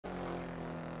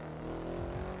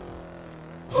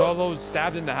Zolo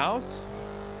stabbed in the house?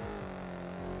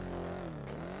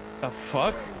 The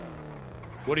fuck?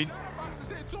 What are you...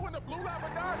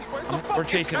 We're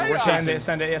chasing.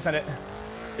 Send it.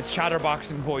 It's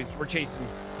Chatterboxing, boys. We're chasing.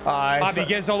 Alright. Bobby,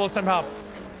 get Zolo some help.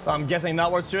 So I'm guessing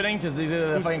not worth shooting because these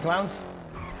are the fucking clowns.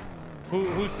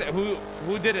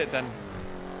 Who did it then?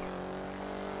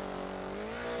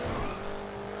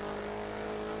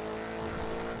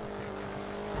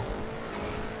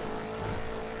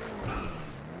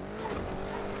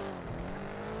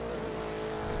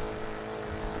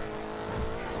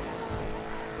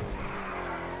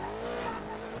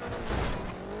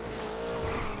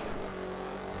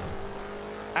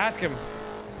 Ask him.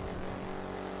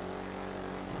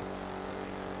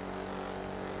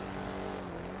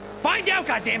 Find out,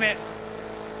 goddammit!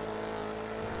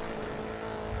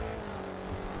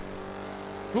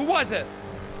 Who was it?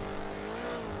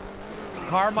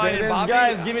 Carmine and Bobby?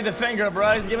 Guys, give me the finger,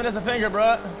 bro. He's giving us a finger,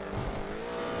 bro.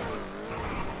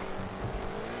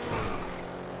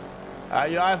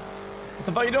 You what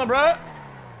the fuck you doing, bro?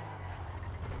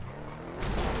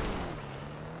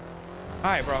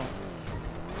 Alright, bro.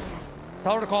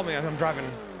 Tell her to call me. I'm driving.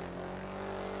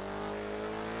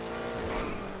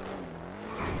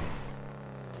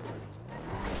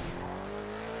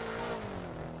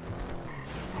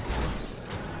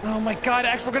 Oh my god,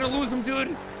 X, we're gonna lose him,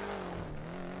 dude.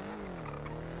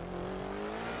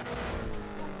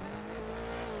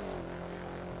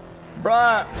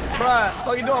 Bruh,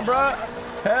 what you doing, bruh?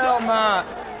 Hell nah.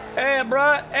 Hey,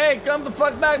 bruh, hey, come the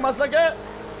fuck back, my sucker.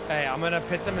 Hey, I'm gonna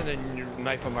pit them and then you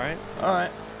knife them, alright?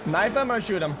 Alright. Knife him or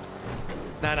shoot him?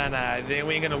 Nah. We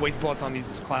ain't gonna waste bullets on these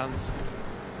clowns.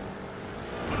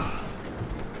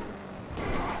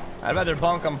 I'd rather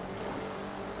bonk him.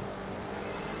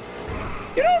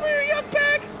 Get over here, young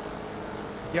pig!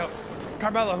 Yo,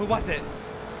 Carmelo, who was it?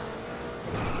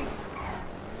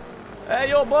 Hey,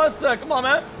 yo, Buster, come on,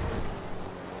 man.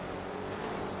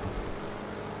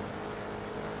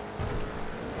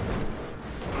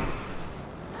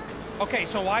 Okay,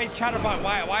 so why is Chatterbox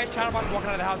walking out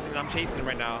of the house and I'm chasing him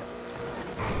right now?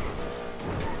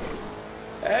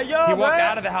 Hey, yo, he walked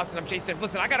out of the house and I'm chasing him.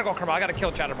 Listen, I gotta go, Carmelo. I gotta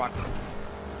kill Chatterbox.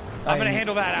 I'm gonna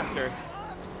handle that after.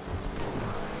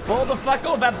 Pull the fuck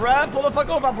over, bruh. Pull the fuck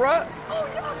over, bruh.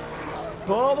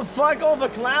 Pull the fuck over,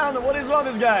 clown. What is wrong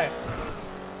with this guy?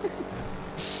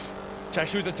 Should I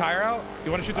shoot the tire out? You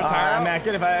want to shoot the tire out? I mean, I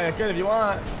could if you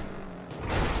want.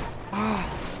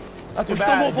 Not too We're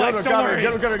bad.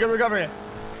 Good recovery.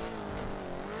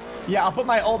 Yeah, I'll put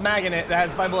my old mag in it that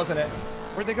has 5 bullets in it.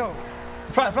 Where'd they go?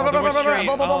 Front.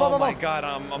 Oh my god,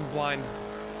 I'm blind.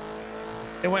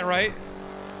 It went right.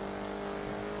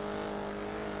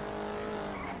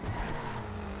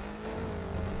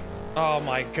 Oh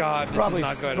my god, this is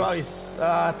not good.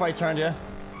 Probably turned, yeah.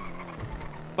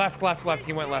 Left.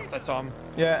 He went left. I saw him.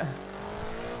 Yeah.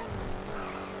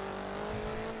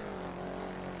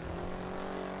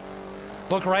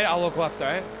 Look right, I'll look left,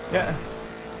 alright? Yeah.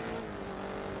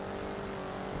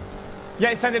 Yeah,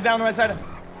 he sent it down the right side.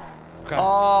 Okay.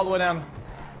 All the way down.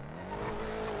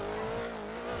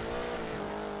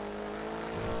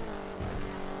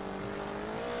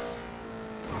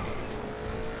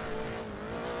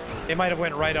 They might have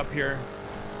went right up here.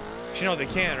 You know they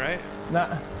can, right?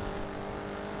 Nah.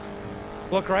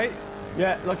 Look right?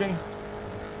 Yeah, looking.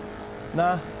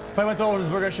 Nah. Probably went over his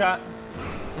burger shot.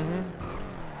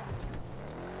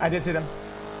 I did see them.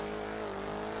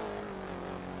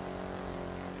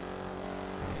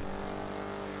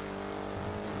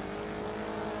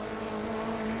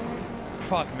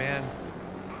 Fuck, man.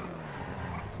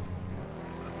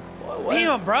 What?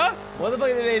 Damn, bro. What the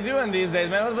fuck are they doing these days,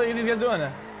 man? What the fuck are these guys doing?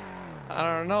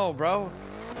 I don't know, bro.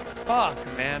 Fuck,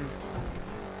 man.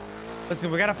 Listen,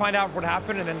 we gotta find out what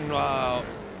happened and then we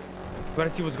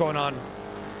gotta see what's going on.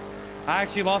 I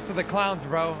actually lost to the clowns,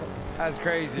 bro. That's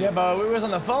crazy. Yeah, but we was on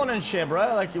the phone and shit,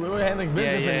 bro. Like we were handling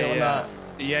business and whatnot.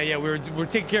 Yeah, we're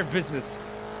taking care of business.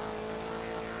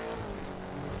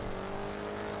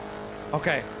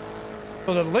 Okay.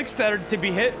 So the licks that are to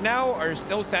be hit now are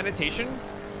still sanitation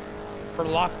for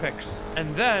lockpicks.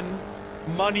 And then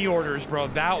money orders, bro.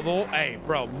 Hey,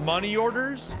 bro, money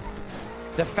orders,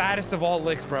 the fattest of all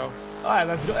licks, bro. All right,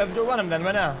 let's go run them then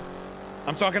right now.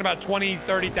 I'm talking about 20,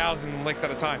 30,000 licks at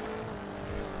a time.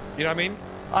 You know what I mean?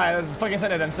 All right, let's fucking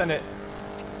send it then. Send it.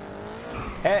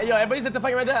 Hey, yo, everybody's at the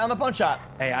fucking right there on the pawn shop.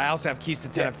 Hey, I also have keys to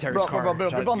 10 of Terry's car. Bro,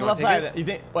 on the left side. You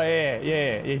think? Wait,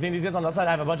 yeah. You think these guys on the left side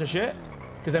have a bunch of shit?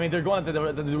 Because I mean, they're going to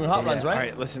they're doing hot runs, right? All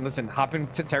right, listen. Hop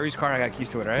into Terry's car. I got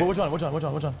keys to it, right? Well, which one?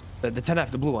 The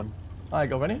 10F, the blue one. All right,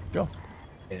 go. Ready? Go.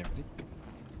 Yeah, ready?